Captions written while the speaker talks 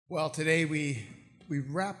Well, today we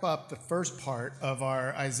wrap up the first part of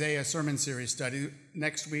our Isaiah sermon series study.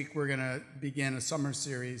 Next week, we're going to begin a summer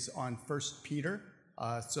series on 1 Peter.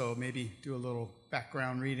 So maybe do a little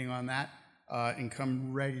background reading on that and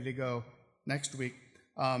come ready to go next week.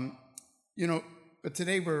 But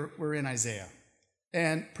today we're in Isaiah.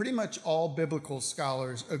 And pretty much all biblical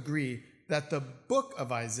scholars agree that the book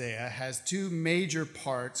of Isaiah has two major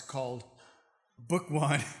parts called Book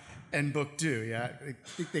 1 and Book 2. Yeah, I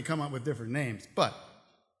think they come up with different names. But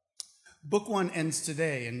Book 1 ends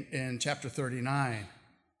today in chapter 39,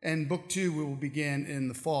 and Book 2 will begin in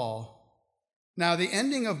the fall. Now, the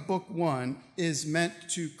ending of Book 1 is meant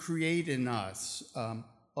to create in us a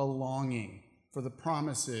longing for the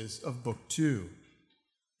promises of Book 2.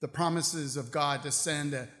 The promises of God to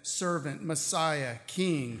send a servant, Messiah,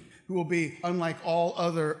 King, who will be unlike all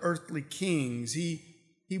other earthly kings.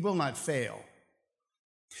 He will not fail.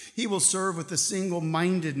 He will serve with a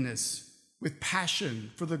single-mindedness, with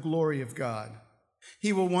passion for the glory of God.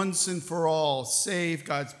 He will once and for all save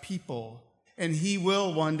God's people, and he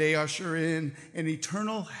will one day usher in an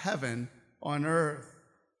eternal heaven on earth.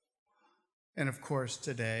 And of course,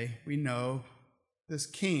 today we know this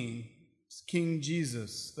King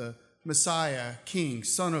Jesus, the Messiah, King,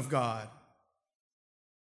 Son of God.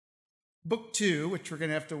 Book 2, which we're going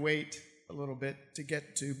to have to wait a little bit to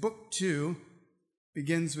get to, Book 2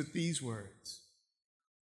 begins with these words: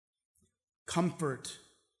 Comfort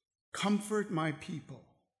my people,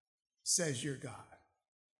 says your God.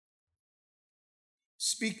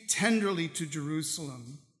 Speak tenderly to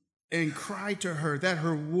Jerusalem and cry to her that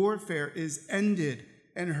her warfare is ended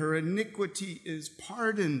and her iniquity is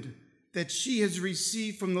pardoned, that she has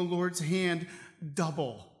received from the Lord's hand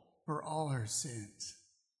double for all her sins.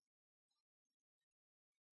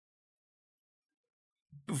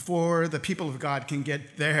 Before the people of God can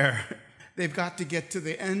get there, they've got to get to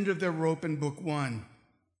the end of their rope in Book 1.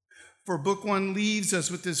 For Book 1 leaves us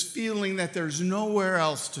with this feeling that there's nowhere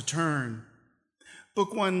else to turn.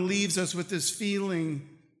 Book 1 leaves us with this feeling,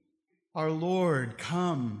 our Lord,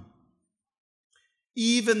 come.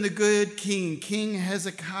 Even the good King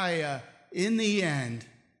Hezekiah, in the end,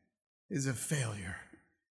 is a failure.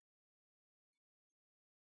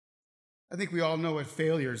 I think we all know what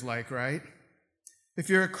failure is like, right? If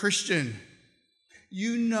you're a Christian,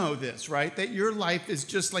 you know this, right? That your life is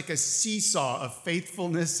just like a seesaw of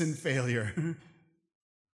faithfulness and failure.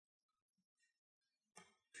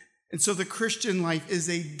 And so the Christian life is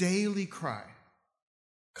a daily cry,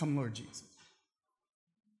 come Lord Jesus.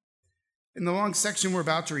 In the long section we're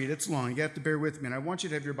about to read, it's long, you have to bear with me, and I want you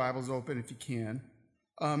to have your Bibles open if you can.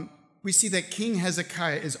 We see that King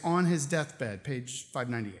Hezekiah is on his deathbed, page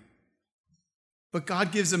 598. But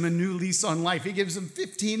God gives him a new lease on life. He gives him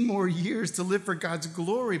 15 more years to live for God's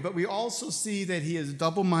glory. But we also see that he is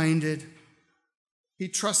double-minded. He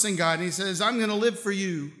trusts in God, and he says, I'm going to live for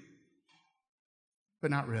you.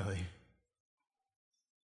 But not really.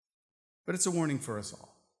 But it's a warning for us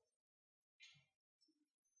all.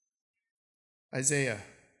 Isaiah,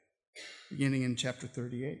 beginning in chapter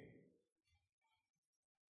 38.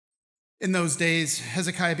 In those days,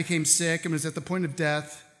 Hezekiah became sick and was at the point of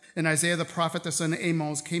death. And Isaiah the prophet, the son of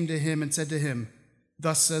Amos, came to him and said to him,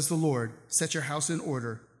 Thus says the Lord, set your house in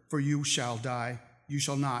order, for you shall die. You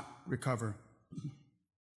shall not recover.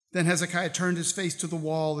 Then Hezekiah turned his face to the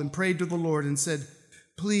wall and prayed to the Lord and said,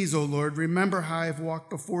 Please, O Lord, remember how I have walked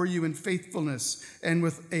before you in faithfulness and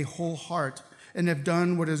with a whole heart, and have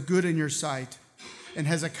done what is good in your sight. And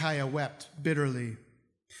Hezekiah wept bitterly.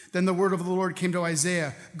 Then the word of the Lord came to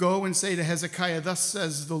Isaiah, Go and say to Hezekiah, Thus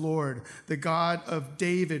says the Lord, the God of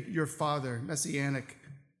David, your father, messianic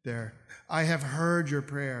there. I have heard your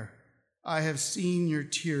prayer. I have seen your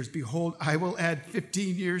tears. Behold, I will add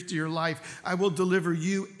 15 years to your life. I will deliver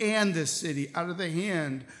you and this city out of the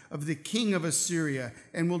hand of the king of Assyria,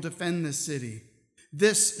 and will defend this city.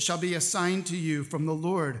 This shall be a sign to you from the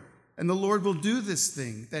Lord. And the Lord will do this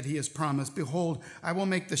thing that he has promised. Behold, I will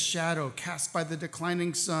make the shadow cast by the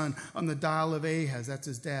declining sun on the dial of Ahaz, that's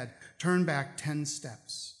his dad, turn back 10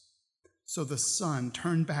 steps. So the sun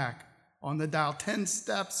turned back on the dial 10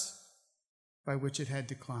 steps by which it had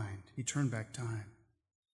declined. He turned back time.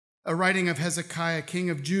 A writing of Hezekiah, king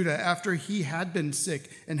of Judah, after he had been sick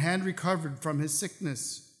and had recovered from his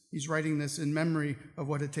sickness. He's writing this in memory of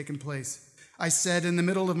what had taken place. I said, in the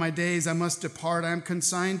middle of my days, I must depart. I am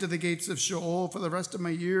consigned to the gates of Sheol for the rest of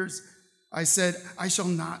my years. I said, I shall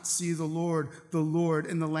not see the Lord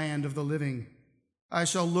in the land of the living. I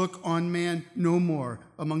shall look on man no more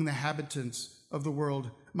among the inhabitants of the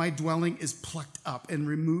world. My dwelling is plucked up and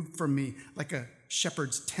removed from me like a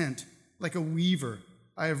shepherd's tent, like a weaver.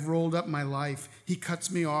 I have rolled up my life. He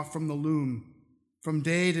cuts me off from the loom. From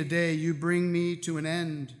day to day, you bring me to an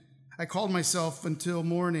end. I calmed myself until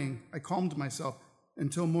morning.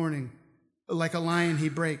 Like a lion, he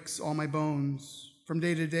breaks all my bones. From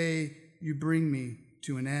day to day, you bring me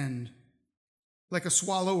to an end. Like a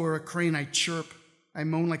swallow or a crane, I chirp. I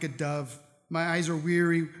moan like a dove. My eyes are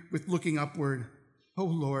weary with looking upward. Oh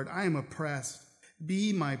Lord, I am oppressed.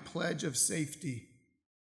 Be my pledge of safety.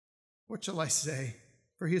 What shall I say?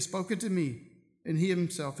 For he has spoken to me, and he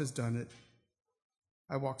himself has done it.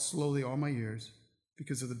 I walk slowly all my years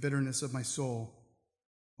because of the bitterness of my soul.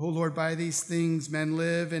 O Lord, by these things men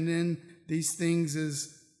live, and in these things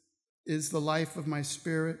is the life of my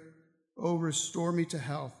spirit. O restore me to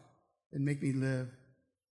health and make me live.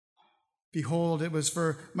 Behold, it was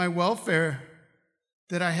for my welfare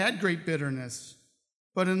that I had great bitterness.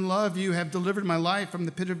 But in love you have delivered my life from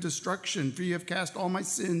the pit of destruction, for you have cast all my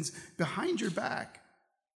sins behind your back.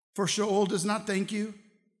 For Sheol does not thank you,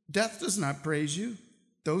 death does not praise you.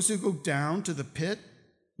 Those who go down to the pit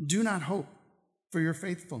do not hope for your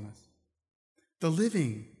faithfulness. The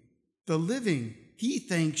living, he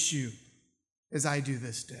thanks you as I do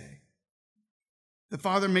this day. The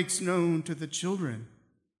Father makes known to the children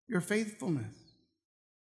your faithfulness.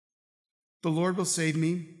 The Lord will save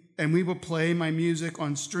me, and we will play my music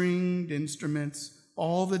on stringed instruments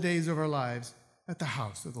all the days of our lives at the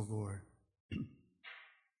house of the Lord.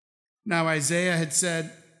 Now Isaiah had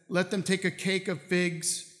said, let them take a cake of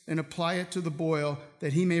figs and apply it to the boil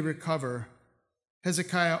that he may recover.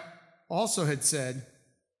 Hezekiah also had said,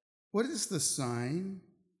 what is the sign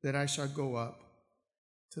that I shall go up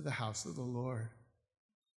to the house of the Lord?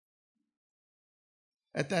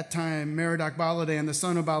 At that time, Merodach-Baladan, the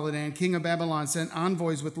son of Baladan, king of Babylon, sent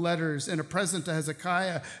envoys with letters and a present to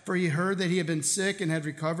Hezekiah, for he heard that he had been sick and had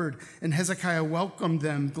recovered. And Hezekiah welcomed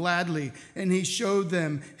them gladly, and he showed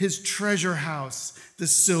them his treasure house, the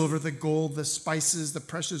silver, the gold, the spices, the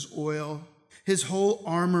precious oil, his whole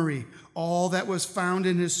armory, all that was found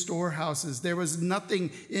in his storehouses. There was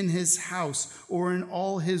nothing in his house or in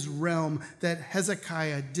all his realm that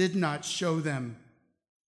Hezekiah did not show them.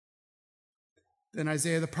 Then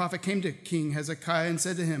Isaiah the prophet came to King Hezekiah and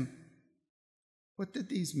said to him, what did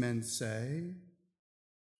these men say?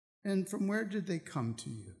 And from where did they come to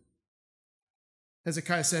you?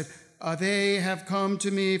 Hezekiah said, they have come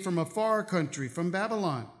to me from a far country, from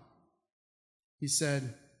Babylon. He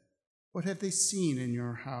said, what have they seen in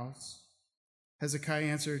your house? Hezekiah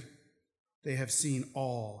answered, they have seen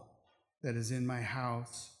all that is in my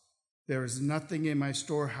house. There is nothing in my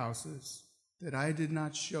storehouses that I did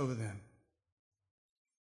not show them.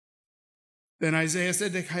 Then Isaiah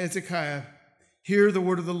said to Hezekiah, hear the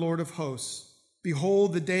word of the Lord of hosts.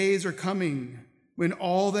 Behold, the days are coming when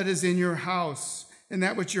all that is in your house and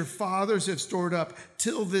that which your fathers have stored up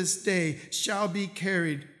till this day shall be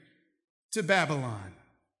carried to Babylon.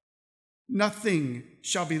 Nothing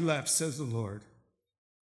shall be left, says the Lord.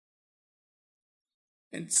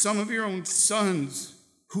 And some of your own sons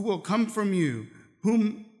who will come from you,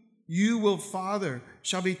 whom you will father,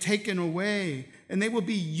 shall be taken away, and they will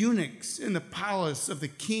be eunuchs in the palace of the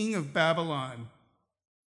king of Babylon.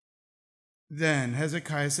 Then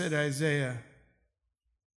Hezekiah said to Isaiah,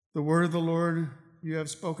 the word of the Lord you have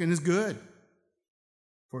spoken is good,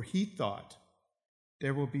 for he thought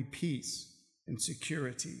there will be peace and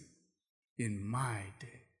security in my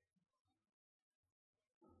day.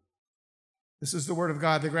 This is the word of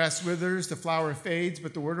God. The grass withers, the flower fades,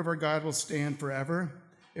 but the word of our God will stand forever.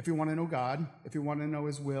 If we want to know God, if we want to know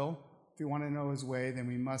his will, if we want to know his way, then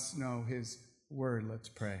we must know his word. Let's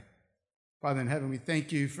pray. Father in heaven, we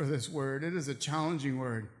thank you for this word. It is a challenging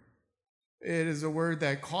word. It is a word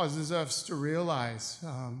that causes us to realize,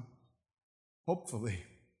 hopefully,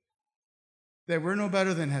 that we're no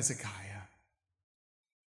better than Hezekiah.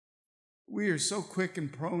 We are so quick and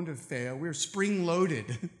prone to fail. We're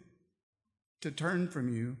spring-loaded to turn from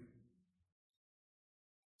you.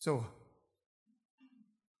 So,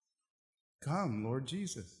 come, Lord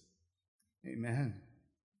Jesus. Amen.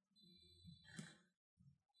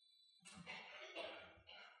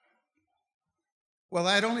 Well,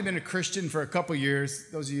 I'd only been a Christian for a couple years.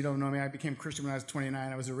 Those of you who don't know me, I became a Christian when I was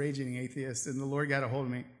 29. I was a raging atheist, and the Lord got a hold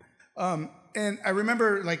of me. And I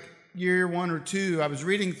remember, like, year 1 or 2, I was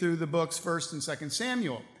reading through the books 1st and 2nd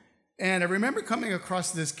Samuel. And I remember coming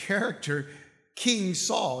across this character, King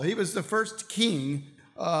Saul. He was the first king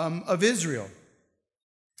of Israel.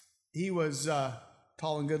 He was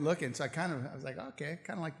tall and good looking, so I was like, okay, I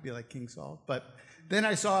kind of like to be like King Saul. But then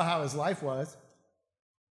I saw how his life was,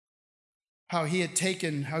 how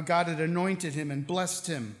God had anointed him and blessed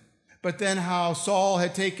him. but then how Saul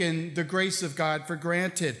had taken the grace of God for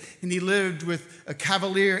granted, and he lived with a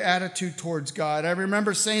cavalier attitude towards God. I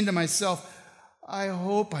remember saying to myself, I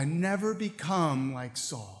hope I never become like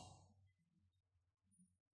Saul.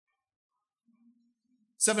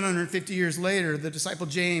 750 years later, the disciple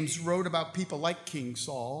James wrote about people like King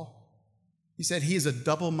Saul. He said he is a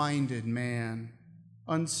double-minded man,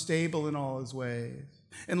 unstable in all his ways.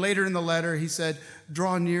 And later in the letter, he said,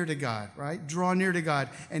 draw near to God, right? Draw near to God,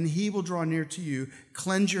 and he will draw near to you.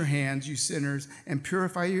 Cleanse your hands, you sinners, and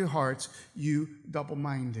purify your hearts, you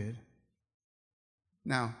double-minded.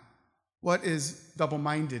 Now, what is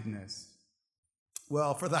double-mindedness?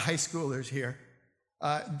 Well, for the high schoolers here,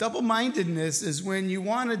 double-mindedness is when you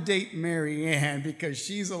want to date Mary Ann because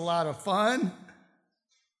she's a lot of fun,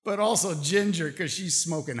 but also Ginger because she's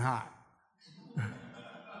smoking hot.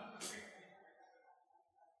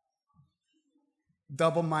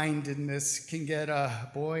 Double-mindedness can get a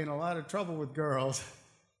boy in a lot of trouble with girls.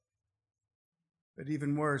 But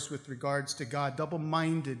even worse, with regards to God,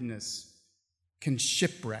 double-mindedness can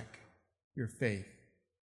shipwreck your faith.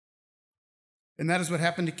 And that is what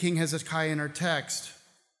happened to King Hezekiah in our text.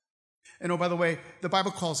 And oh, by the way, the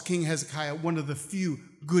Bible calls King Hezekiah one of the few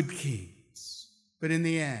good kings. But in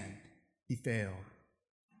the end, he failed.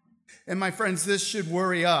 And my friends, this should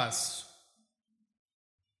worry us.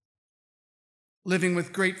 Living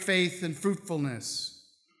with great faith and fruitfulness,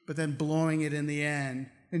 but then blowing it in the end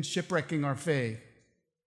and shipwrecking our faith.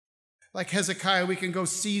 Like Hezekiah, we can go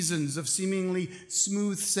seasons of seemingly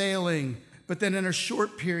smooth sailing, but then in a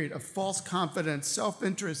short period of false confidence,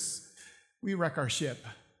 self-interest, we wreck our ship.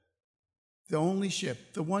 The only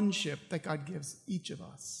ship, the one ship that God gives each of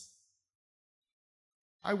us.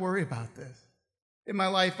 I worry about this. In my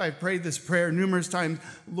life, I've prayed this prayer numerous times.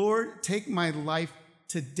 Lord, take my life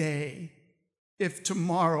today if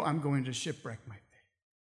tomorrow I'm going to shipwreck my faith.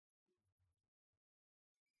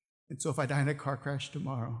 And so if I die in a car crash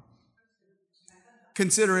tomorrow,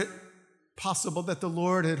 consider it possible that the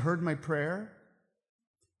Lord had heard my prayer,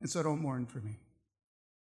 and so don't mourn for me.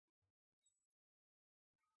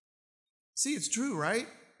 See, it's true, right?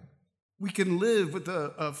 We can live with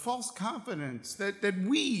a false confidence that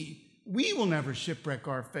we will never shipwreck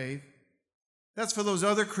our faith. That's for those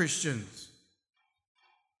other Christians.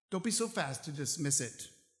 Don't be so fast to dismiss it.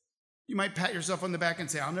 You might pat yourself on the back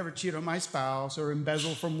and say, I'll never cheat on my spouse or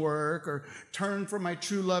embezzle from work or turn from my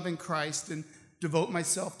true love in Christ and devote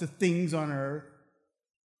myself to things on earth.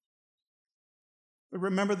 But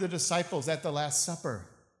remember the disciples at the Last Supper.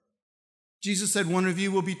 Jesus said, one of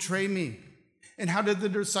you will betray me. And how did the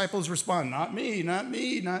disciples respond? Not me, not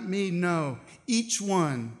me, not me. No. Each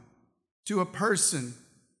one to a person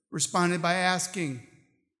responded by asking,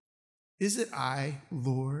 is it I,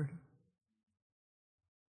 Lord?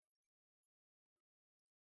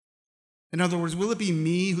 In other words, will it be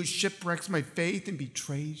me who shipwrecks my faith and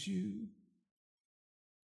betrays you?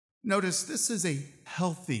 Notice this is a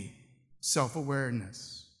healthy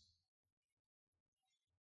self-awareness.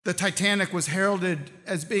 The Titanic was heralded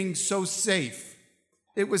as being so safe.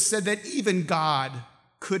 It was said that even God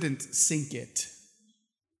couldn't sink it.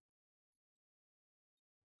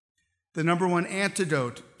 The number one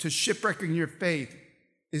antidote to shipwrecking your faith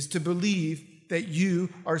is to believe that you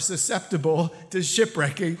are susceptible to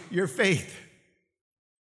shipwrecking your faith.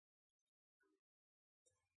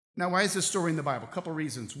 Now, why is this story in the Bible? A couple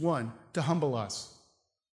reasons. One, to humble us.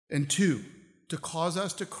 And two, to cause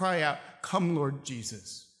us to cry out, come, Lord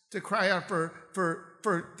Jesus. To cry out for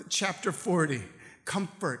chapter 40,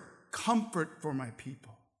 comfort for my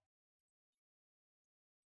people.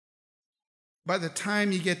 By the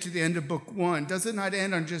time you get to the end of book 1, does it not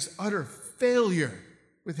end on just utter failure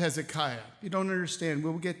with Hezekiah? If you don't understand,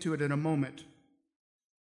 we'll get to it in a moment.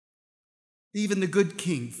 Even the good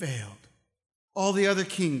king failed. All the other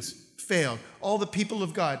kings failed. All the people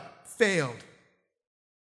of God failed.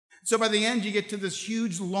 So by the end, you get to this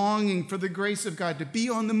huge longing for the grace of God to be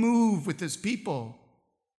on the move with his people.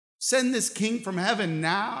 Send this king from heaven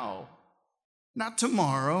now, not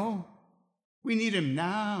tomorrow. We need him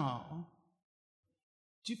now.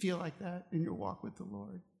 Do you feel like that in your walk with the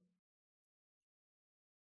Lord?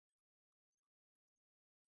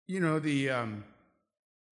 You know, the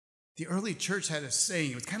early church had a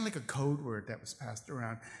saying. It was kind of like a code word that was passed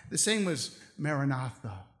around. The saying was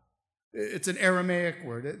Maranatha. It's an Aramaic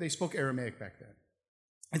word. They spoke Aramaic back then.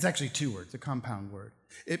 It's actually two words, a compound word.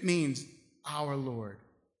 It means, our Lord,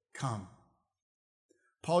 come.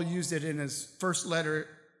 Paul used it in his first letter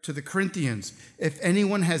to the Corinthians. If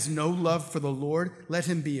anyone has no love for the Lord, let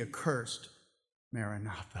him be accursed.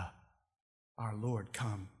 Maranatha, our Lord,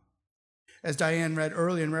 come. As Diane read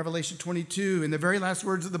earlier in Revelation 22, in the very last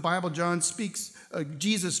words of the Bible,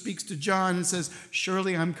 Jesus speaks to John and says,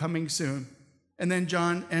 "Surely I'm coming soon." And then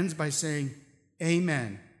John ends by saying,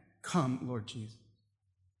 "Amen. Come, Lord Jesus."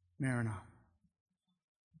 Maranatha.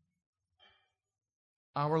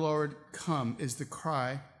 Our Lord, come, is the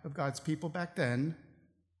cry of God's people back then,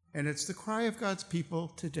 and it's the cry of God's people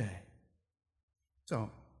today.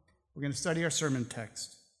 So, we're going to study our sermon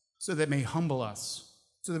text so that it may humble us,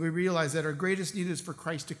 so that we realize that our greatest need is for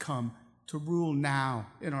Christ to come, to rule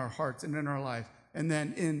now in our hearts and in our lives, and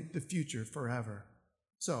then in the future forever.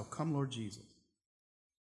 So, come, Lord Jesus.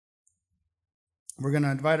 We're going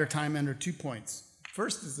to divide our time under 2 points.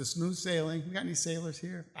 First is the smooth sailing. We got any sailors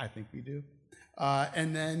here? I think we do.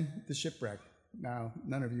 And then the shipwreck. Now,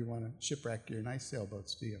 none of you want to shipwreck your nice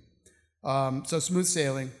sailboats, do you? So smooth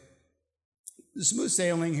sailing. The smooth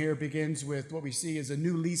sailing here begins with what we see as a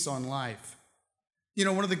new lease on life. You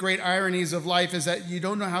know, one of the great ironies of life is that you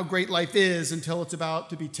don't know how great life is until it's about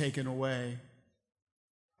to be taken away.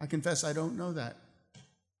 I confess I don't know that.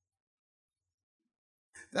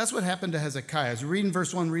 That's what happened to Hezekiah. As we read in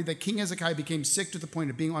verse 1, read that King Hezekiah became sick to the point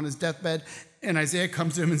of being on his deathbed, and Isaiah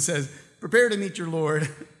comes to him and says, "Prepare to meet your Lord,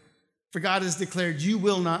 for God has declared you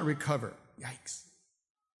will not recover." Yikes.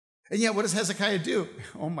 And yet, what does Hezekiah do?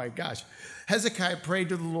 Oh my gosh. Hezekiah prayed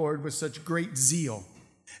to the Lord with such great zeal.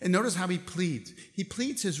 And notice how he pleads. He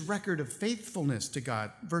pleads his record of faithfulness to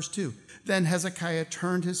God. Verse 2, "Then Hezekiah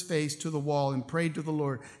turned his face to the wall and prayed to the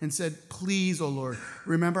Lord and said, 'Please, O Lord,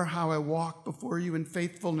 remember how I walked before you in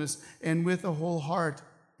faithfulness and with a whole heart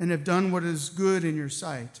and have done what is good in your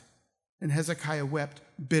sight.' And Hezekiah wept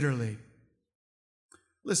bitterly."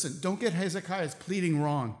 Listen, don't get Hezekiah's pleading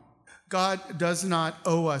wrong. God does not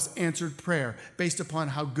owe us answered prayer based upon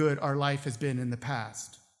how good our life has been in the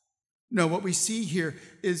past. No, what we see here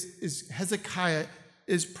is Hezekiah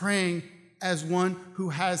is praying as one who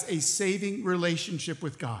has a saving relationship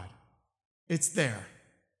with God. It's there.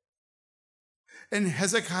 And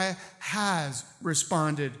Hezekiah has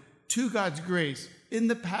responded to God's grace in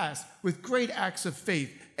the past with great acts of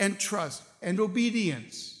faith and trust and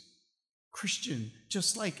obedience. Christian,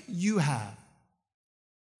 just like you have.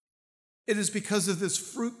 It is because of this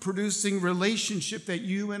fruit-producing relationship that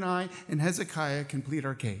you and I and Hezekiah can plead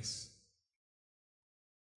our case.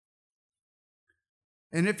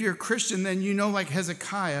 And if you're a Christian, then you know, like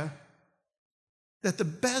Hezekiah, that the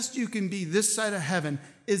best you can be this side of heaven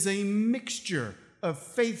is a mixture of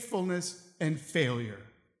faithfulness and failure.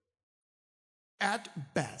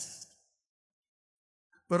 At best.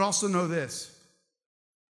 But also know this.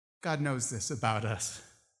 God knows this about us.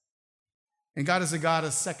 And God is a God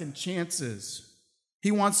of second chances.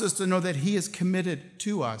 He wants us to know that He is committed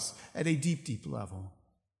to us at a deep, deep level.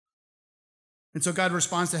 And so God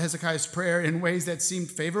responds to Hezekiah's prayer in ways that seemed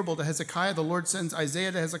favorable to Hezekiah. The Lord sends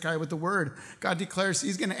Isaiah to Hezekiah with the word. God declares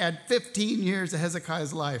He's going to add 15 years to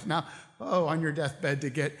Hezekiah's life. Now, on your deathbed to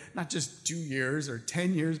get not just 2 years or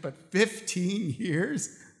 10 years, but 15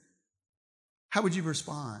 years. How would you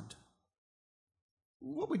respond?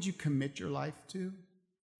 What would you commit your life to?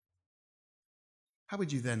 How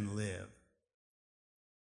would you then live?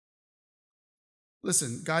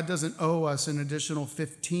 Listen, God doesn't owe us an additional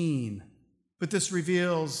 15, but this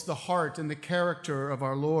reveals the heart and the character of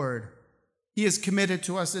our Lord. He is committed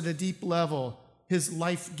to us at a deep level, His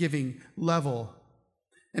life-giving level.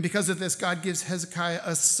 And because of this, God gives Hezekiah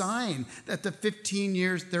a sign that the 15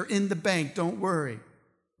 years, they're in the bank, don't worry,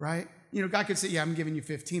 right? You know, God could say, yeah, I'm giving you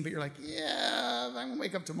 15, but you're like, yeah, I'm going to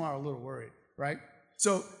wake up tomorrow a little worried, right?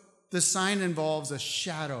 So the sign involves a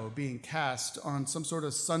shadow being cast on some sort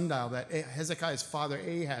of sundial that Hezekiah's father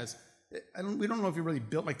Ahaz, we don't know if he really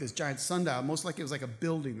built like this giant sundial. Most likely it was like a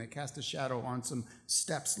building that cast a shadow on some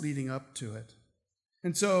steps leading up to it.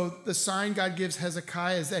 And so the sign God gives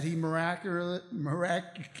Hezekiah is that he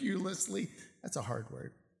miraculously, that's a hard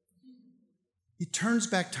word, he turns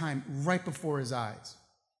back time right before his eyes.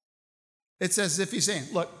 It's as if he's saying,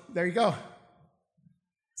 look, there you go.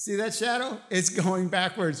 See that shadow? It's going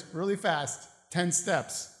backwards really fast, 10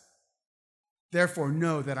 steps. Therefore,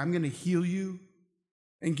 know that I'm going to heal you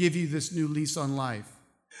and give you this new lease on life.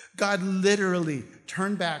 God literally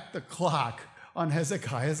turned back the clock on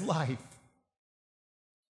Hezekiah's life.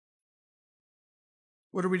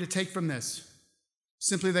 What are we to take from this?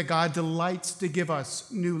 Simply that God delights to give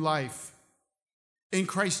us new life. In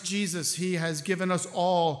Christ Jesus, He has given us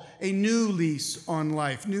all a new lease on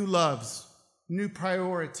life, new loves, new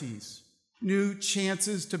priorities, new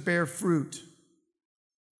chances to bear fruit.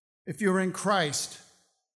 If you're in Christ,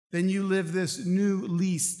 then you live this new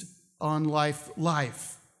lease on life.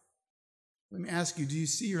 Let me ask you, do you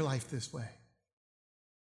see your life this way?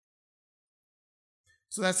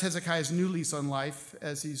 So that's Hezekiah's new lease on life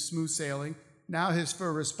as he's smooth sailing. Now his for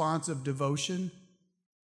a response of devotion,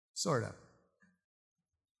 sort of.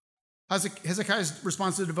 Hezekiah's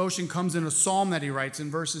response to devotion comes in a psalm that he writes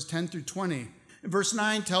in verses 10 through 20. And verse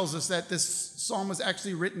 9 tells us that this psalm was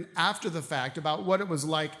actually written after the fact about what it was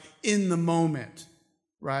like in the moment,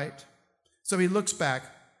 right? So he looks back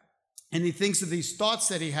and he thinks of these thoughts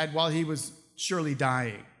that he had while he was surely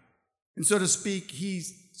dying. And so to speak,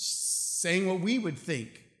 he's saying what we would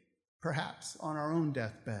think, perhaps, on our own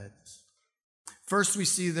deathbeds. First, we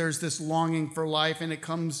see there's this longing for life, and it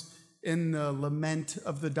comes in the lament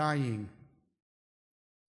of the dying.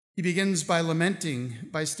 He begins by lamenting,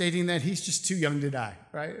 by stating that he's just too young to die,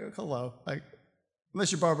 right? Hello. Like,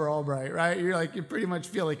 unless you're Barbara Albright, right? You pretty much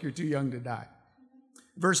feel like you're too young to die.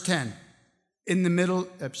 Verse 10, in the middle,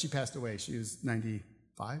 she passed away. She was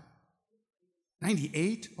 95?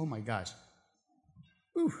 98? Oh my gosh.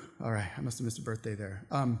 Ooh, all right, I must have missed a birthday there.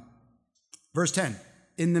 Verse 10,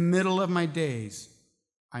 in the middle of my days,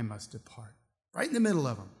 I must depart. Right in the middle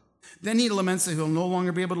of them. Then he laments that he'll no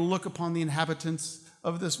longer be able to look upon the inhabitants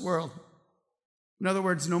of this world. In other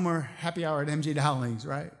words, no more happy hour at MJ Dowling's,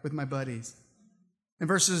 right, with my buddies. In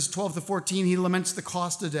verses 12 to 14, he laments the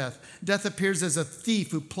cost of death. Death appears as a thief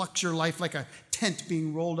who plucks your life like a tent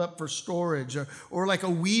being rolled up for storage, or like a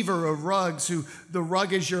weaver of rugs who the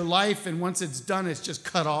rug is your life, and once it's done, it's just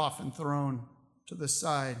cut off and thrown to the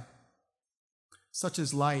side. Such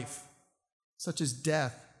is life, such is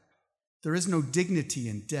death. There is no dignity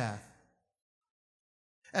in death.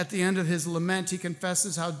 At the end of his lament, he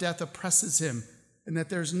confesses how death oppresses him and that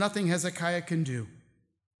there's nothing Hezekiah can do.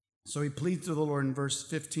 So he pleads to the Lord in verse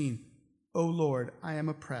 15, O Lord, I am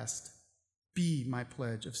oppressed. Be my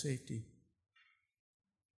pledge of safety.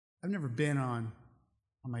 I've never been on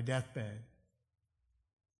my deathbed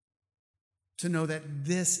to know that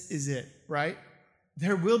this is it, right?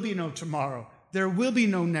 There will be no tomorrow. There will be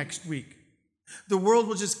no next week. The world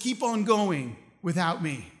will just keep on going without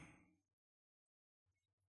me.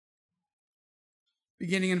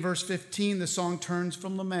 Beginning in verse 15, the song turns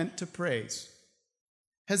from lament to praise.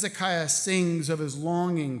 Hezekiah sings of his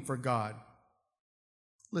longing for God.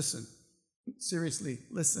 Listen, seriously,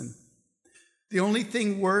 listen. The only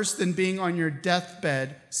thing worse than being on your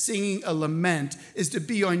deathbed singing a lament is to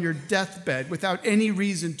be on your deathbed without any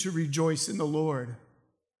reason to rejoice in the Lord.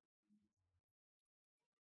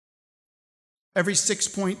 Every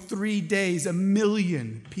 6.3 days, 1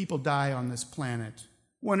 million people die on this planet.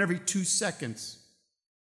 1 every 2 seconds.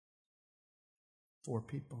 4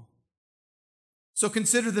 people. So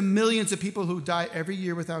consider the millions of people who die every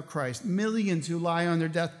year without Christ. Millions who lie on their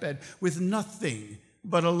deathbed with nothing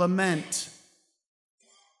but a lament.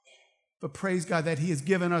 But praise God that He has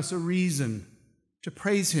given us a reason to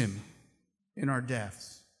praise Him in our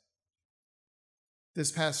deaths.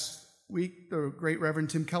 This past week, the great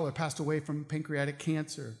Reverend Tim Keller passed away from pancreatic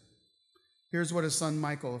cancer. Here's what his son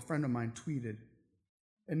Michael, a friend of mine, tweeted.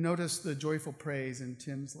 And notice the joyful praise in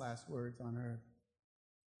Tim's last words on earth.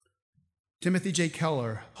 Timothy J.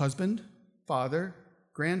 Keller, husband, father,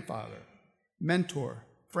 grandfather, mentor,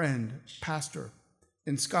 friend, pastor,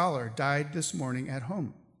 and scholar, died this morning at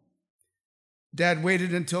home. Dad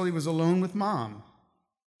waited until he was alone with Mom.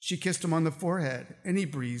 She kissed him on the forehead, and he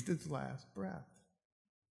breathed his last breath.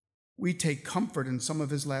 We take comfort in some of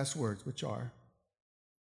his last words, which are,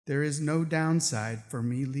 there is no downside for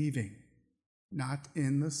me leaving, not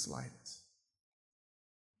in the slightest.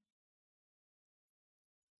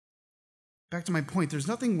 Back to my point, there's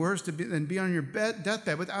nothing worse than be on your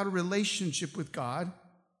deathbed without a relationship with God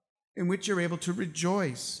in which you're able to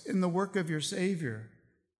rejoice in the work of your Savior.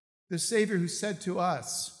 The Savior who said to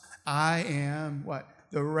us, I am what?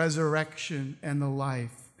 The resurrection and the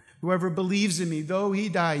life. Whoever believes in me, though he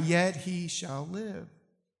die, yet he shall live.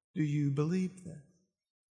 Do you believe this?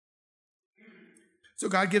 So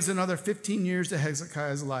God gives another 15 years to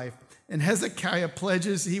Hezekiah's life, and Hezekiah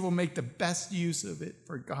pledges he will make the best use of it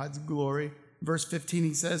for God's glory. Verse 15,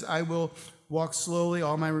 he says, I will walk slowly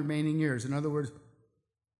all my remaining years. In other words,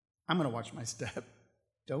 I'm going to watch my step.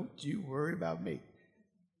 Don't you worry about me.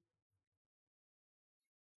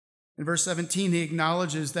 In verse 17, he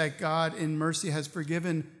acknowledges that God in mercy has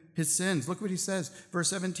forgiven his sins. Look what he says. Verse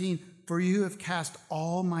 17, for you have cast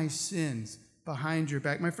all my sins behind your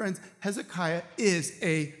back. My friends, Hezekiah is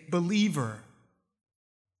a believer.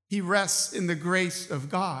 He rests in the grace of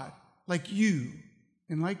God, like you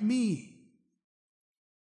and like me.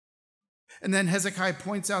 And then Hezekiah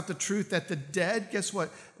points out the truth that the dead, guess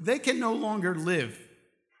what? They can no longer live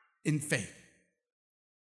in faith.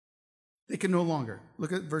 They can no longer.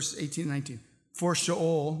 Look at verse 18 and 19. For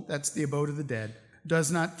Sheol, that's the abode of the dead, does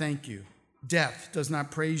not thank you. Death does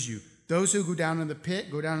not praise you. Those who go down in the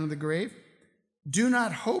pit, go down in the grave, do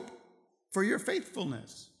not hope for your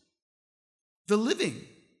faithfulness. The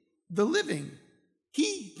living,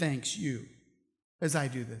 he thanks you as I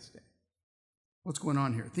do this day. What's going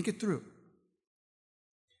on here? Think it through.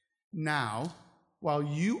 Now, while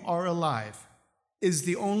you are alive, is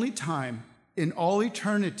the only time in all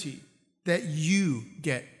eternity that you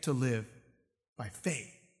get to live by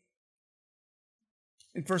faith.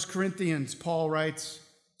 In 1 Corinthians, Paul writes,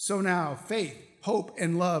 so now faith, hope,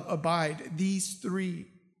 and love abide, these three.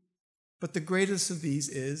 But the greatest of these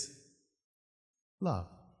is love.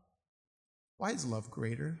 Why is love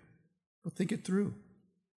greater? Well, think it through.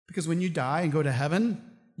 Because when you die and go to heaven,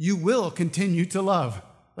 you will continue to love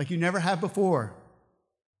like you never have before.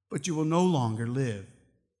 But you will no longer live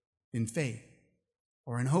in faith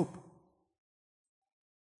or in hope.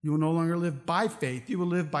 You will no longer live by faith. You will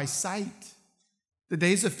live by sight. The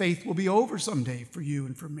days of faith will be over someday for you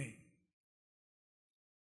and for me.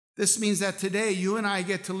 This means that today you and I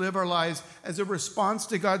get to live our lives as a response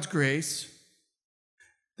to God's grace,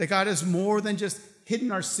 that God has more than just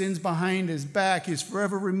hidden our sins behind his back. He's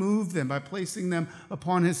forever removed them by placing them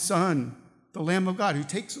upon his Son, the Lamb of God, who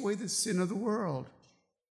takes away the sin of the world.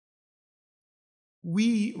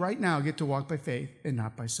 We right now get to walk by faith and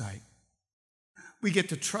not by sight. We get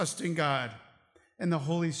to trust in God and the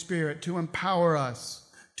Holy Spirit to empower us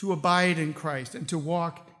to abide in Christ and to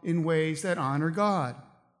walk in ways that honor God.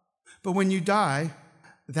 But when you die,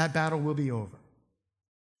 that battle will be over.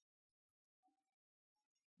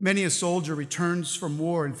 Many a soldier returns from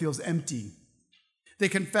war and feels empty. They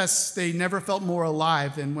confess they never felt more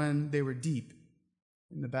alive than when they were deep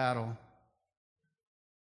in the battle.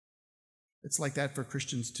 It's like that for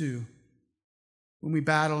Christians too. When we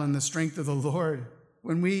battle in the strength of the Lord,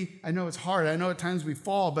 I know it's hard, I know at times we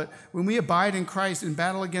fall, but when we abide in Christ and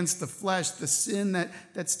battle against the flesh, the sin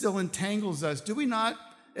that still entangles us, do we not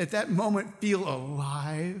at that moment feel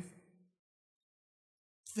alive?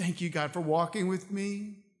 Thank you, God, for walking with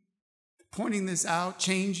me, pointing this out,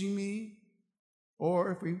 changing me.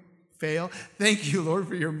 Or if we fail, thank you, Lord,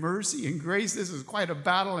 for your mercy and grace. This is quite a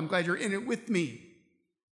battle. I'm glad you're in it with me.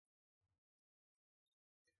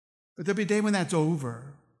 But there'll be a day when that's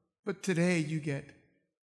over. But today you get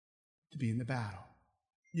to be in the battle.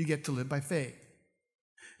 You get to live by faith.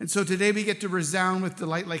 And so today we get to resound with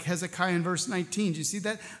delight like Hezekiah in verse 19. Do you see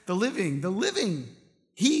that? The living,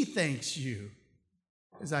 he thanks you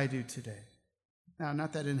as I do today. Now,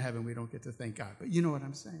 not that in heaven we don't get to thank God, but you know what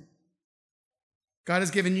I'm saying. God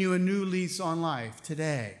has given you a new lease on life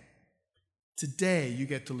today. Today you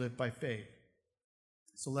get to live by faith.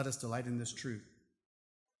 So let us delight in this truth.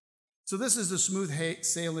 So this is the smooth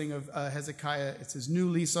sailing of Hezekiah. It's his new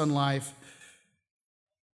lease on life.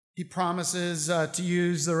 He promises to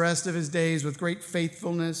use the rest of his days with great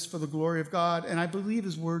faithfulness for the glory of God. And I believe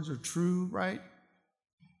his words are true, right?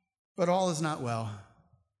 But all is not well.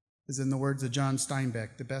 As in the words of John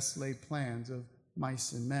Steinbeck, the best laid plans of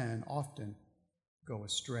mice and men often go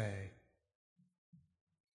astray.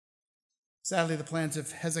 Sadly, the plans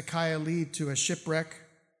of Hezekiah lead to a shipwreck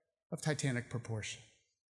of titanic proportion.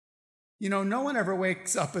 You know, no one ever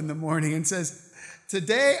wakes up in the morning and says,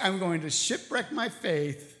 today I'm going to shipwreck my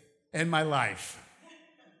faith and my life.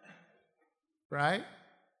 Right?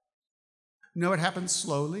 No, it happens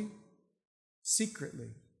slowly,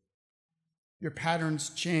 secretly. Your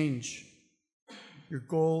patterns change. Your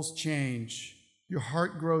goals change. Your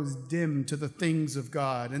heart grows dim to the things of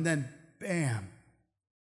God. And then, bam,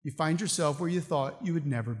 you find yourself where you thought you would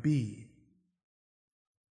never be.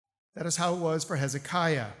 That is how it was for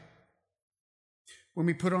Hezekiah. When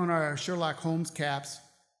we put on our Sherlock Holmes caps,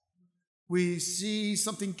 we see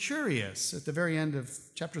something curious at the very end of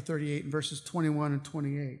chapter 38 in verses 21 and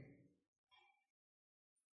 28.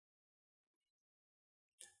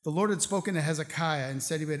 The Lord had spoken to Hezekiah and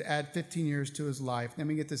said he would add 15 years to his life. Then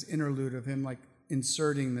we get this interlude of him like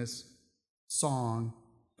inserting this song.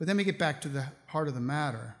 But then we get back to the heart of the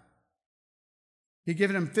matter. He'd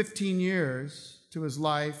given him 15 years to his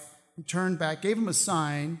life. He turned back, gave him a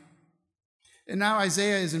sign. And now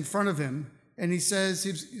Isaiah is in front of him, and he says,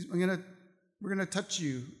 we're going to touch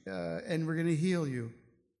you, and we're going to heal you.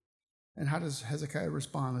 And how does Hezekiah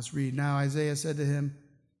respond? Let's read. Now Isaiah said to him,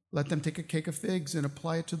 let them take a cake of figs and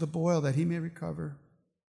apply it to the boil that he may recover.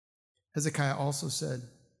 Hezekiah also said,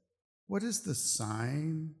 what is the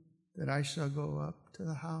sign that I shall go up to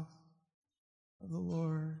the house of the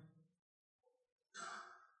Lord?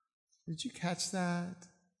 Did you catch that?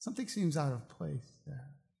 Something seems out of place there.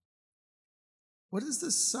 What is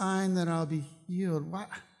the sign that I'll be healed? Why?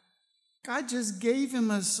 God just gave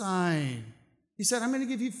him a sign. He said, I'm going to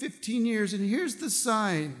give you 15 years, and here's the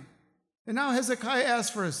sign. And now Hezekiah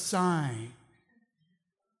asked for a sign.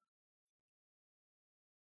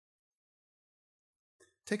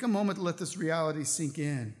 Take a moment to let this reality sink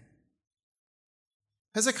in.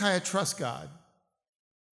 Hezekiah trusts God.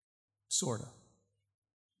 Sort of.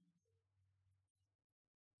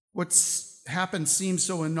 What's happened seems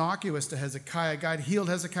so innocuous to Hezekiah. God healed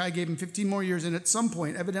Hezekiah, gave him 15 more years, and at some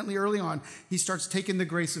point, evidently early on, he starts taking the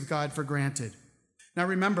grace of God for granted. Now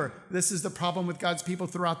remember, this is the problem with God's people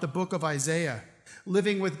throughout the book of Isaiah.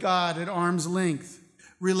 Living with God at arm's length.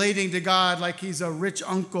 Relating to God like he's a rich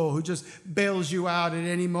uncle who just bails you out at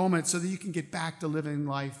any moment so that you can get back to living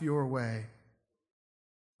life your way.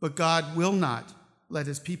 But God will not let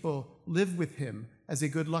his people live with him as a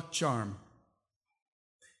good luck charm.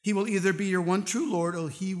 He will either be your one true Lord or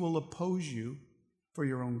he will oppose you for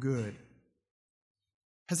your own good.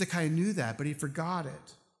 Hezekiah knew that, but he forgot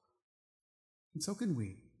it. And so can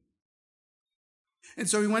we. And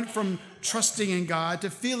so he went from trusting in God to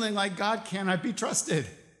feeling like God cannot be trusted.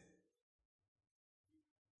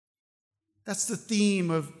 That's the theme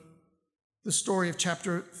of the story of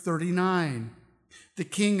chapter 39. The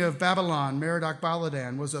king of Babylon,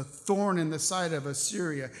 Merodach-Baladan, was a thorn in the side of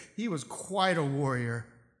Assyria. He was quite a warrior.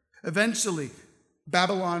 Eventually,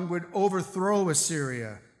 Babylon would overthrow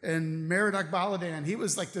Assyria. And Merodach-Baladan, he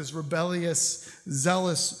was like this rebellious,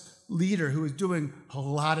 zealous leader who was doing a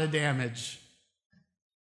lot of damage.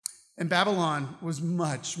 And Babylon was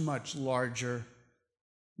much, much larger,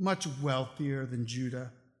 much wealthier than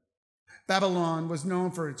Judah. Babylon was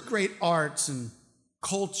known for its great arts and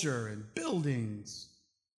culture and buildings.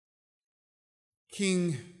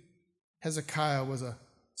 King Hezekiah was a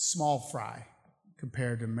small fry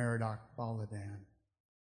compared to Merodach-Baladan.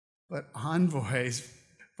 But envoys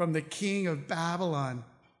from the king of Babylon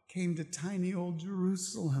came to tiny old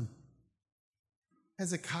Jerusalem.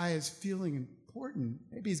 Hezekiah is feeling important.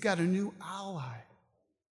 Maybe he's got a new ally.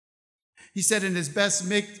 He said in his best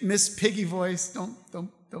Miss Piggy voice, don't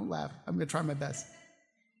laugh. I'm going to try my best.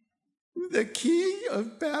 The king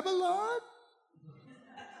of Babylon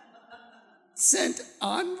sent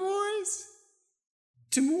envoys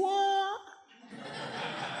to moi.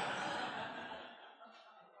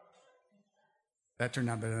 That turned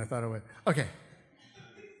out better than I thought it would. Okay.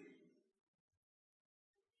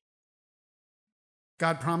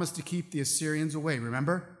 God promised to keep the Assyrians away,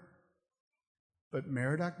 remember? But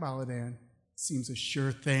Merodach-Baladan seems a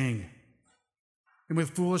sure thing. And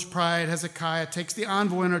with foolish pride, Hezekiah takes the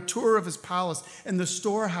envoy on a tour of his palace and the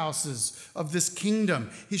storehouses of this kingdom.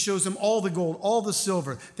 He shows him all the gold, all the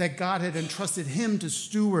silver that God had entrusted him to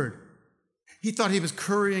steward. He thought he was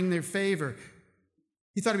currying their favor.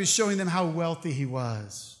 He thought he was showing them how wealthy he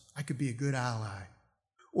was. I could be a good ally.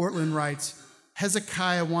 Ortlund writes,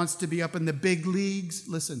 Hezekiah wants to be up in the big leagues,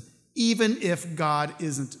 listen, even if God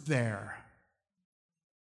isn't there.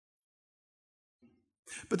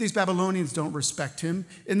 But these Babylonians don't respect him.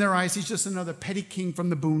 In their eyes, he's just another petty king from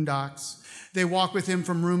the boondocks. They walk with him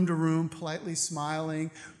from room to room, politely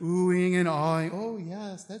smiling, oohing and awing. Oh,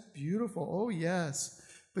 yes, that's beautiful. Oh, yes.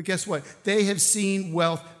 But guess what? They have seen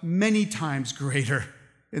wealth many times greater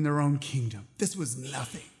in their own kingdom. This was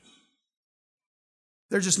nothing.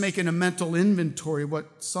 They're just making a mental inventory of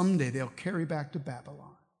what someday they'll carry back to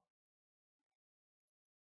Babylon.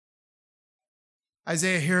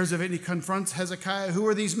 Isaiah hears of it and he confronts Hezekiah. Who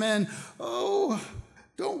are these men? Oh,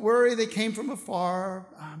 don't worry, they came from afar.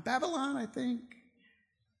 Babylon, I think.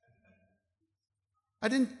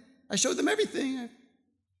 I showed them everything.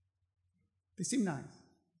 They seem nice.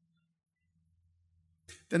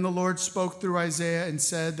 Then the Lord spoke through Isaiah and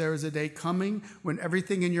said, there is a day coming when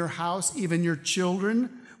everything in your house, even your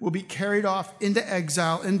children, will be carried off into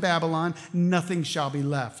exile in Babylon. Nothing shall be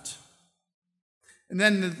left. And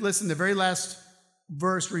then, listen, the very last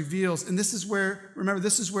verse reveals, and this is where, remember,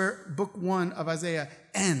 this is where book 1 of Isaiah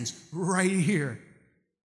ends, right here.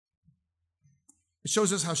 It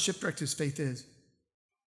shows us how shipwrecked his faith is.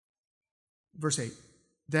 Verse 8,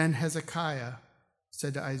 then Hezekiah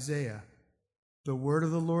said to Isaiah, the word of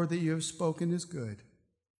the Lord that you have spoken is good.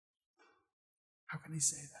 How can he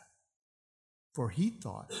say that? For he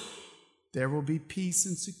thought, there will be peace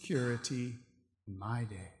and security in my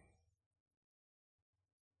day.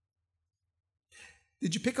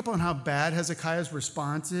 Did you pick up on how bad Hezekiah's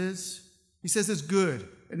response is? He says it's good.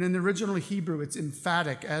 And in the original Hebrew, it's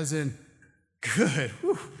emphatic, as in, good.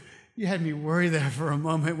 Whew. You had me worry there for a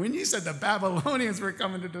moment. When you said the Babylonians were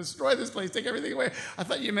coming to destroy this place, take everything away, I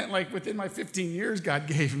thought you meant like within my 15 years God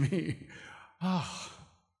gave me. Oh,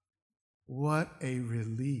 what a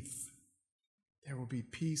relief. There will be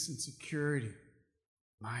peace and security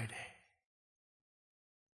my day.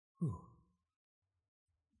 Ooh.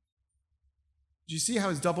 Do you see how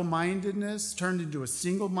his double-mindedness turned into a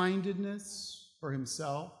single-mindedness for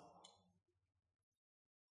himself?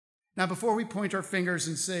 Now, before we point our fingers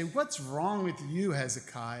and say, "What's wrong with you,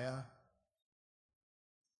 Hezekiah?"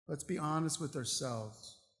 let's be honest with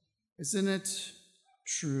ourselves. Isn't it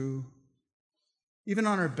true? Even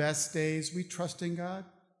on our best days, we trust in God?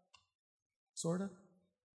 Sort of.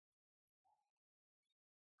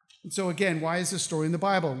 And so again, why is this story in the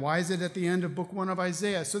Bible? Why is it at the end of book 1 of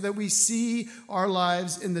Isaiah? So that we see our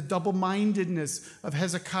lives in the double-mindedness of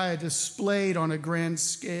Hezekiah displayed on a grand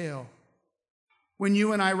scale. When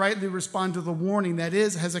you and I rightly respond to the warning that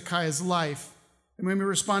is Hezekiah's life, and when we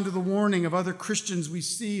respond to the warning of other Christians, we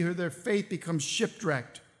see how their faith becomes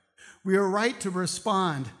shipwrecked. We are right to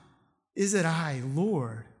respond, "Is it I,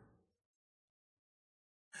 Lord?"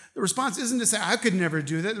 The response isn't to say, "I could never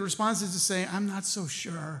do that." The response is to say, "I'm not so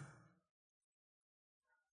sure.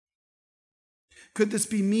 Could this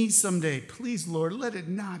be me someday? Please, Lord, let it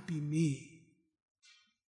not be me.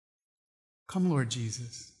 Come, Lord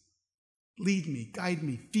Jesus. Lead me, guide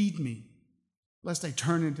me, feed me, lest I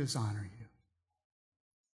turn and dishonor you."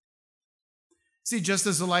 See, just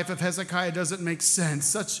as the life of Hezekiah doesn't make sense,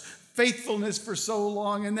 such faithfulness for so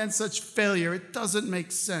long and then such failure, it doesn't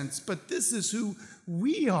make sense. But this is who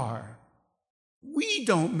we are. We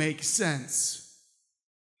don't make sense.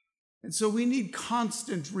 And so we need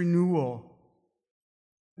constant renewal.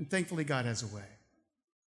 And thankfully, God has a way.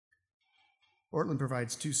 Ortlund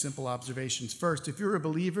provides 2 simple observations. First, if you're a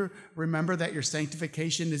believer, remember that your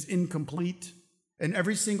sanctification is incomplete, and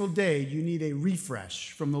every single day you need a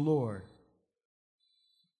refresh from the Lord.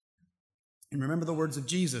 And remember the words of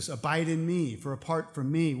Jesus, "Abide in me, for apart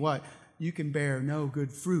from me," what? "You can bear no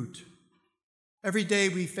good fruit." Every day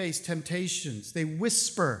we face temptations. They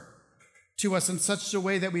whisper to us in such a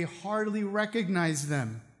way that we hardly recognize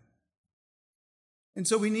them. And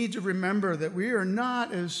so we need to remember that we are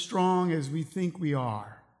not as strong as we think we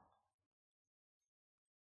are.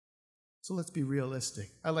 So let's be realistic.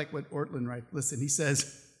 I like what Ortlund writes. He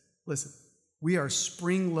says, we are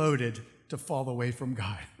spring-loaded to fall away from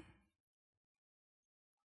God.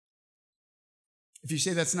 If you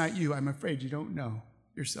say that's not you, I'm afraid you don't know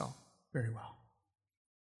yourself very well.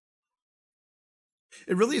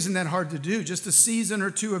 It really isn't that hard to do. Just a season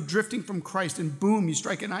or two of drifting from Christ, and boom, you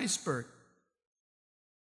strike an iceberg.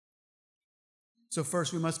 So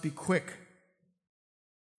first, we must be quick.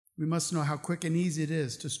 We must know how quick and easy it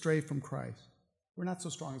is to stray from Christ. We're not so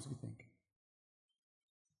strong as we think.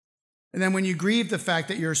 And then when you grieve the fact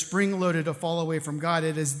that you're spring-loaded to fall away from God,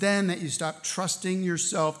 it is then that you stop trusting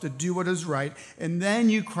yourself to do what is right, and then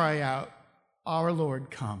you cry out, "Our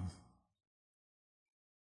Lord, come."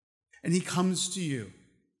 And he comes to you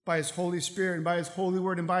by his Holy Spirit and by his holy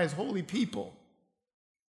word and by his holy people.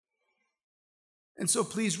 And so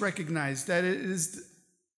please recognize that it is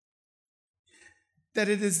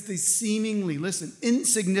the seemingly,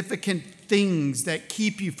 insignificant things that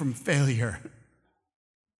keep you from failure.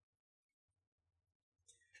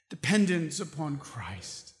 Dependence upon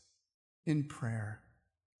Christ in prayer.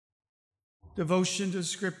 Devotion to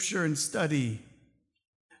Scripture and study.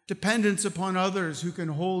 Dependence upon others who can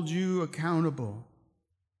hold you accountable.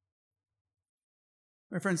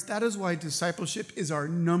 My friends, that is why discipleship is our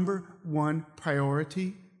number 1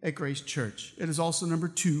 priority at Grace Church. It is also number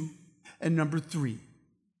 2 and number 3.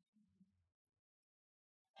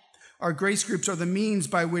 Our grace groups are the means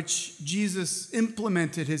by which Jesus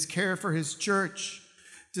implemented his care for his church.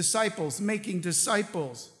 Disciples making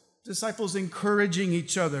disciples. Disciples encouraging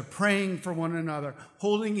each other, praying for one another,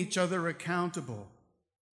 holding each other accountable.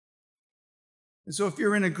 And so if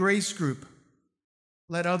you're in a grace group,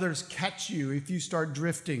 let others catch you if you start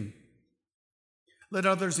drifting. Let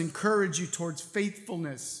others encourage you towards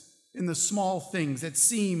faithfulness in the small things that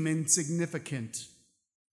seem insignificant.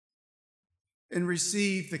 And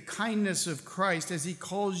receive the kindness of Christ as he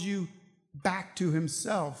calls you back to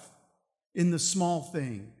himself in the small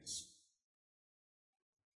things.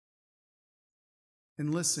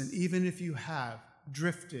 And listen, even if you have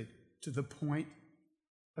drifted to the point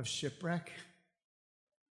of shipwreck,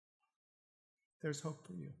 there's hope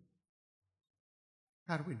for you.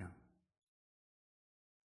 How do we know?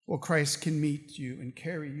 Well, Christ can meet you and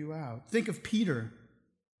carry you out. Think of Peter.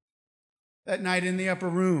 That night in the upper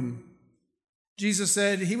room, Jesus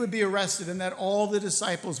said he would be arrested and that all the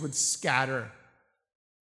disciples would scatter.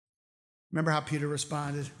 Remember how Peter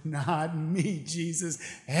responded? "Not me, Jesus.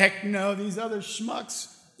 Heck no, these other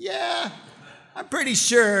schmucks. Yeah, I'm pretty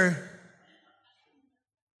sure.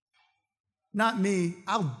 Not me.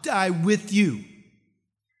 I'll die with you."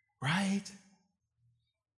 Right?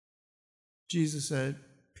 Jesus said,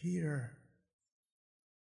 Peter,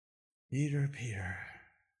 Peter, Peter.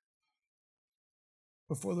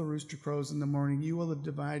 Before the rooster crows in the morning, you will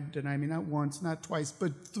deny me not once, not twice,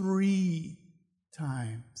 but 3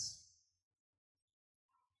 times.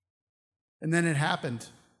 And then it happened.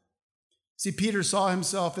 See, Peter saw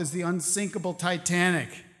himself as the unsinkable Titanic.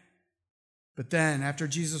 But then, after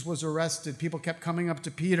Jesus was arrested, people kept coming up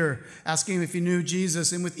to Peter, asking him if he knew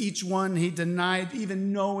Jesus. And with each one, he denied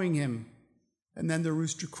even knowing him. And then the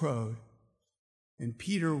rooster crowed, and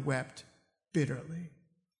Peter wept bitterly.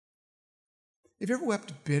 Have you ever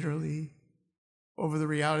wept bitterly over the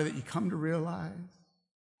reality that you come to realize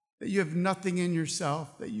that you have nothing in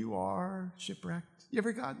yourself, that you are shipwrecked? You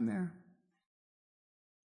ever gotten there?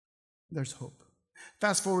 There's hope.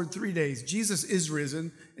 Fast forward 3 days. Jesus is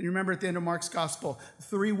risen. And you remember at the end of Mark's gospel,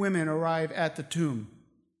 3 women arrive at the tomb.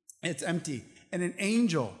 It's empty. And an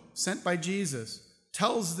angel sent by Jesus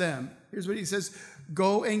tells them, here's what he says,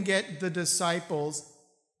 go and get the disciples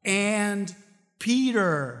and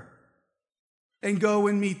Peter and go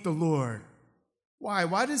and meet the Lord. Why?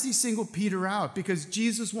 Why does he single Peter out? Because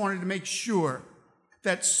Jesus wanted to make sure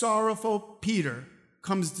that sorrowful Peter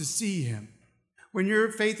comes to see him. When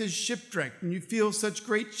your faith is shipwrecked and you feel such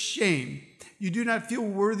great shame, you do not feel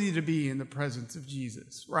worthy to be in the presence of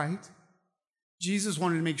Jesus, right? Jesus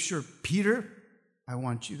wanted to make sure, Peter, I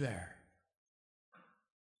want you there.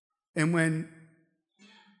 And when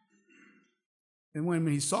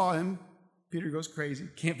he saw him, Peter goes crazy.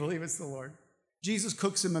 Can't believe it's the Lord. Jesus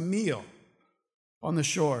cooks him a meal on the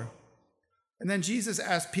shore. And then Jesus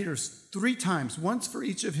asked Peter 3 times, once for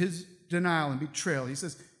each of his denial and betrayal. He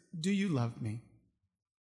says, do you love me?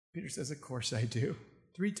 Peter says, of course I do.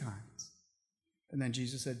 3 times. And then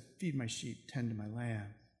Jesus said, feed my sheep, tend to my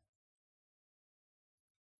lambs.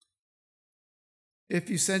 If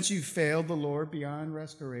you sense you failed the Lord beyond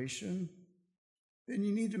restoration, then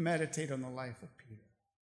you need to meditate on the life of Peter.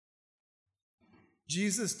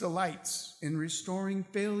 Jesus delights in restoring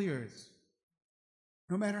failures,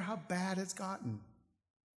 no matter how bad it's gotten.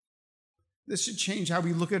 This should change how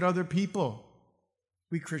we look at other people.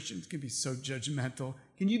 We Christians can be so judgmental.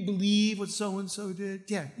 Can you believe what so-and-so did?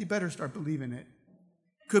 Yeah, you better start believing it.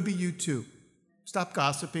 Could be you too. Stop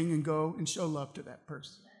gossiping and go and show love to that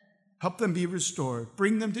person. Help them be restored.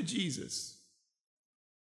 Bring them to Jesus.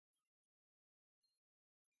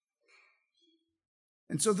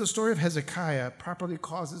 And so the story of Hezekiah properly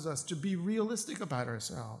causes us to be realistic about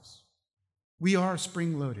ourselves. We are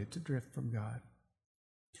spring-loaded to drift from God.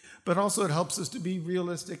 But also it helps us to be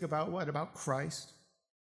realistic about what? About Christ.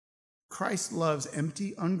 Christ loves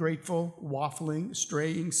empty, ungrateful, waffling,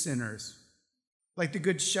 straying sinners. Like the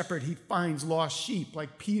good shepherd, he finds lost sheep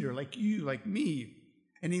like Peter, like you, like me,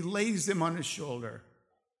 and he lays them on his shoulder,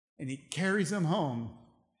 and he carries them home,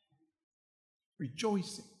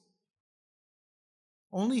 rejoicing.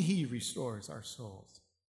 Only he restores our souls.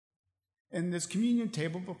 And this communion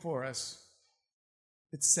table before us,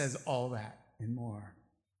 it says all that and more.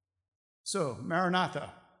 So,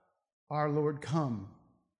 Maranatha, our Lord, come.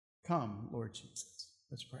 Come, Lord Jesus.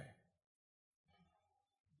 Let's pray.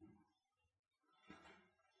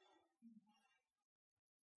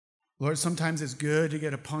 Lord, sometimes it's good to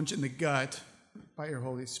get a punch in the gut by your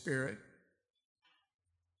Holy Spirit.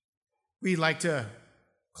 We like to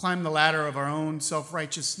climb the ladder of our own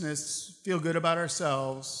self-righteousness, feel good about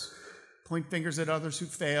ourselves, point fingers at others who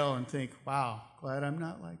fail, and think, wow, glad I'm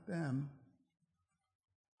not like them.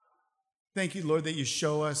 Thank you, Lord, that you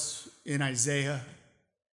show us in Isaiah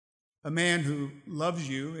a man who loves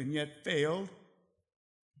you and yet failed,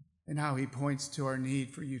 and how he points to our need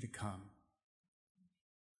for you to come.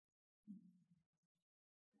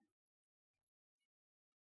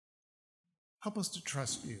 Help us to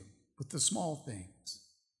trust you with the small things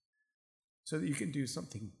so that you can do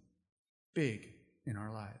something big in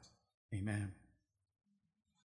our lives. Amen.